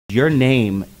Your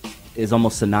name is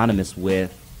almost synonymous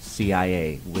with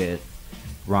CIA, with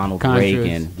Ronald Contras.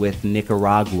 Reagan, with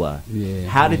Nicaragua. Yeah,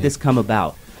 How did this come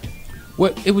about?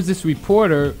 Well, it was this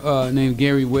reporter named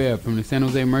Gary Webb from the San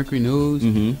Jose Mercury News,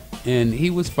 and he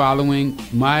was following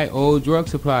my old drug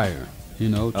supplier, you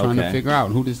know, trying to figure out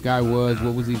who this guy was,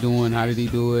 what was he doing, how did he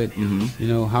do it, you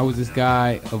know, how was this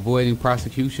guy avoiding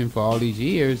prosecution for all these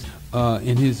years.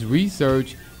 In his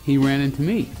research, he ran into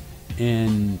me,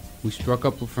 and we struck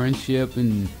up a friendship,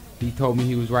 and he told me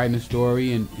he was writing a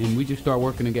story, and we just started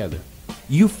working together.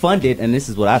 You funded, and this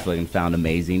is what I fucking found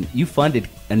amazing, you funded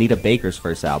Anita Baker's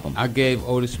first album. I gave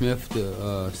Otis Smith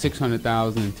the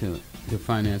 $600,000 to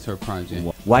finance her project.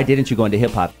 Why didn't you go into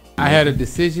hip-hop? I had a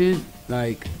decision,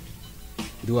 like,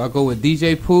 do I go with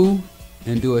DJ Pooh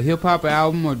and do a hip-hop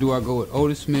album, or do I go with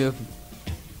Otis Smith,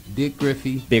 Dick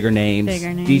Griffey? Bigger names.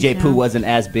 DJ Pooh wasn't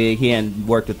as big. He hadn't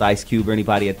worked with Ice Cube or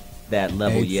anybody at that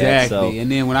level yet. So. And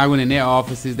then when I went in their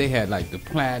offices, they had, like, the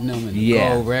platinum and the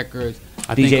gold records.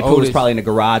 I DJ think Pooh was probably in the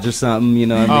garage or something, you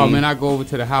know what I mean? Oh, man, I go over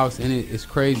to the house, and it's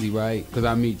crazy, right? Because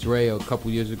I meet Dre a couple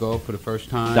years ago for the first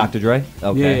time. Dr. Dre?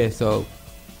 Okay. Yeah, so,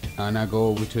 and I go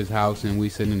over to his house, and we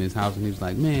sit in his house, and he was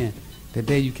like, man, that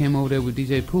day you came over there with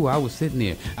DJ Pooh, I was sitting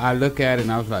there. I look at it,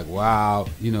 and I was like, wow,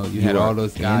 you know, you had all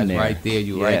those guys right there.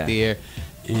 You were right there.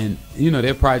 And, you know,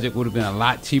 their project would have been a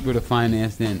lot cheaper to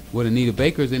finance than with Anita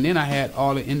Baker's. And then I had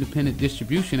all the independent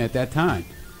distribution at that time.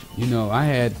 You know, I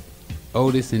had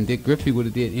Otis and Dick Griffey would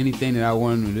have did anything that I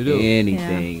wanted them to do.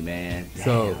 Anything, man.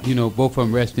 So, you know, both of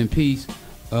them rest in peace.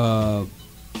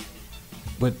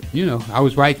 But, you know, I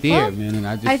was right there, man. And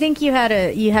I think you had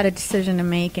a decision to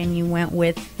make, and you went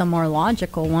with the more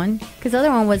logical one, because the other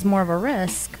one was more of a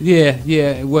risk. Yeah,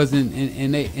 it wasn't.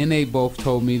 And they both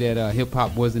told me that hip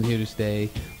hop wasn't here to stay.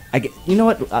 You know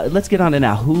what? Let's get on it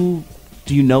now. Who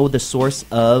do you know the source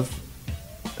of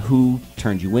who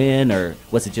turned you in, or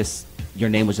was it just your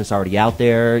name was just already out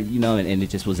there, you know, and it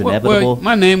just was inevitable? Well,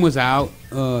 my name was out.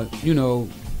 You know,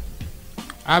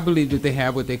 I believe that they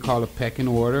have what they call a pecking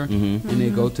order, and they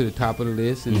go to the top of the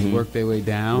list and they work their way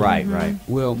down. Right.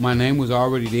 Well, my name was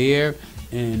already there,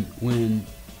 and when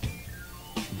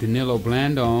Danilo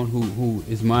Blandon, who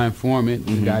is my informant,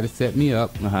 the guy that set me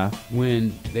up,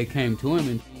 when they came to him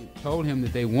and told him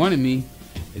that they wanted me,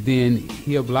 then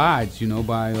he obliged, you know,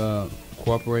 by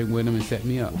cooperating with him and set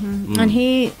me up.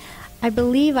 And I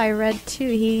believe I read too,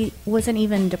 he wasn't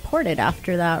even deported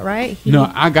after that, right?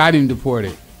 No, I got him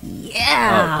deported.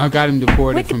 Yeah. I got him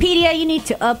deported. Wikipedia, you need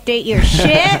to update your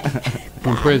shit.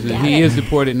 From prison. He is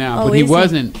deported now, but he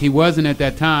wasn't. He wasn't at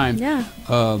that time. Yeah.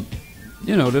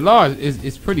 You know, the law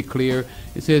is pretty clear.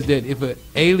 It says that if an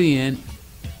alien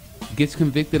gets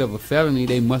convicted of a felony,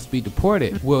 they must be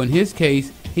deported. Well, in his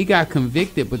case, he got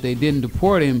convicted, but they didn't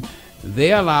deport him.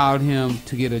 They allowed him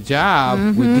to get a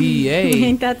job with DEA.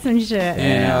 Ain't that some shit?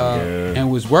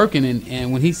 And was working.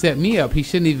 And when he set me up, he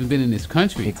shouldn't even been in this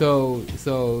country. So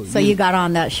you got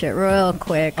on that shit real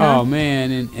quick. Huh? Oh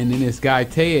man! And then this guy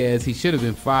Tellez, he should have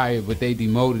been fired, but they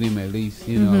demoted him at least.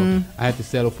 You know, I had to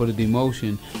settle for the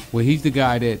demotion. Well, he's the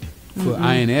guy that for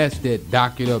INS that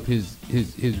doctored up his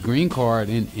green card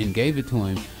and gave it to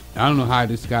him. I don't know how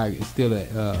this guy is still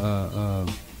a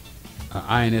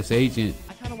INS agent.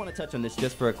 I kind of want to touch on this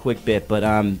just for a quick bit, but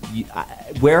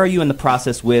where are you in the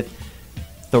process with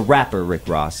the rapper Rick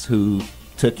Ross, who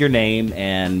took your name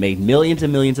and made millions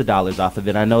and millions of dollars off of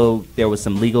it? I know there was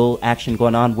some legal action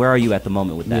going on. Where are you at the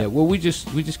moment with that? Yeah, well, we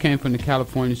just came from the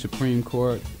California Supreme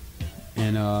Court,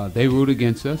 and they ruled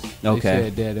against us. They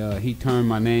said that he turned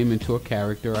my name into a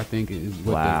character, I think is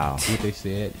what they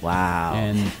said. Wow.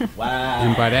 And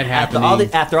by that happening,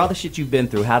 after all the shit you've been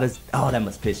through, that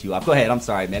must piss you off. Go ahead, I'm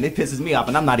sorry, man. It pisses me off,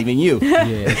 and I'm not even you.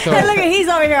 Yeah. So, look at he's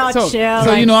over here all chill. So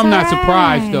like, you know, I'm not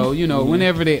surprised though. You know,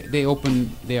 whenever they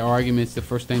open their arguments, the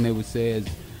first thing they would say is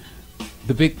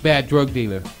the big bad drug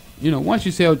dealer. You know, once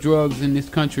you sell drugs in this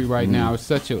country right now, it's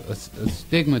such a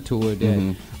stigma to it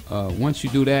that once you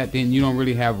do that, then you don't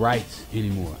really have rights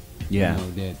anymore. Yeah. You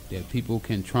know, that people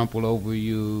can trample over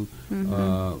you.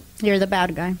 You're the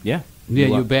bad guy. Yeah. Yeah,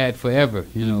 you're bad forever.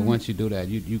 You know, once you do that,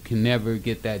 you can never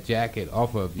get that jacket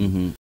off of you.